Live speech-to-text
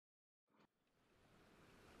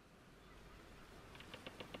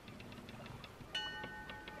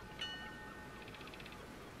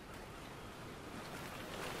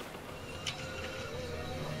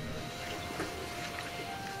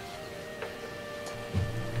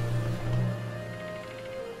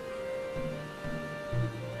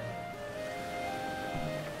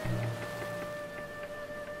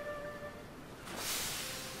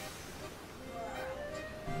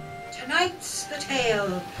tonight's the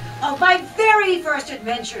tale of my very first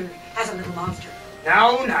adventure as a little monster.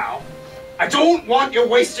 Now, I don't want you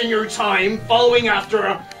wasting your time following after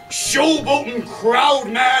a showboating,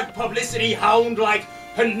 crowd-mad publicity hound like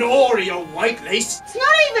Honoria Whitelace. It's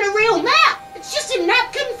not even a real map. It's just a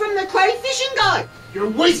napkin from the crayfishing guide. You're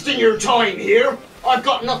wasting your time here. I've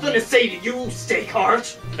got nothing to say to you,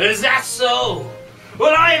 Steakheart. Is that so?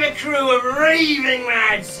 Well, I have a crew of raving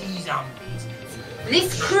mad sea zombies.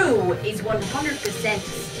 This crew is 100%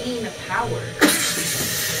 steam powered.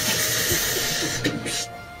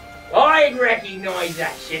 I'd recognise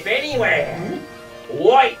that ship anywhere.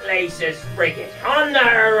 Whitelace's frigate on the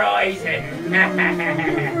horizon.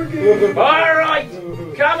 Alright,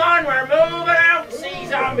 come on, we're moving out, sea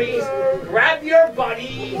zombies. Grab your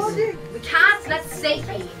buddies. We can't let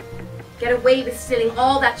Sayraphim get away with stealing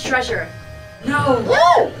all that treasure. No.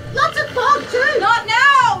 No! Lots of fog too! Not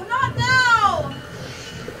now! Not now!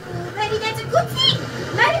 Maybe that's a good thing.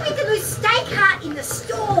 Maybe we can lose Steakheart in the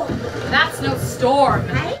storm. That's no storm.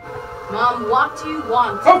 Hey? Mom, what do you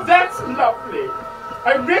want? Oh, that's lovely.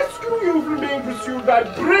 I rescue you from being pursued by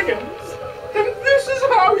brigands, and this is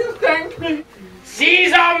how you thank me. Sea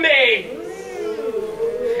zombies!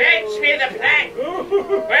 Fetch me the plank.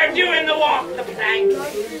 We're doing the walk the plank.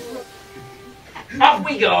 Off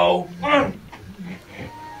we go.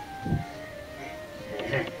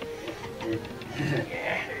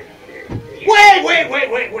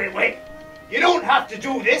 Wait. You don't have to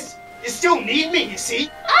do this. You still need me, you see.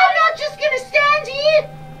 I'm not just gonna stand here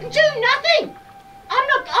and do nothing.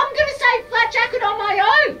 I'm gonna save Flat Jacket on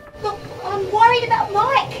my own. Look, I'm worried about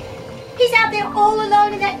Mike. He's out there all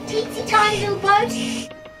alone in that teensy tiny little boat.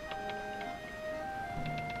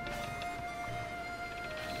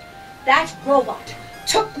 That robot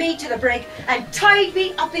took me to the brig and tied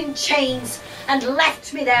me up in chains and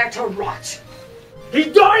left me there to rot. He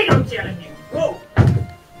died, I'm telling you. Whoa.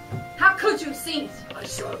 How could you have seen it? I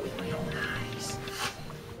saw it with my own eyes.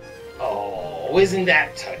 Oh, isn't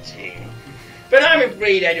that touching? But I'm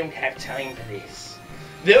afraid I don't have time for this.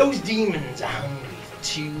 Those demons are hungry for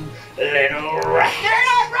two little rats. They're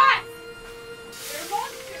not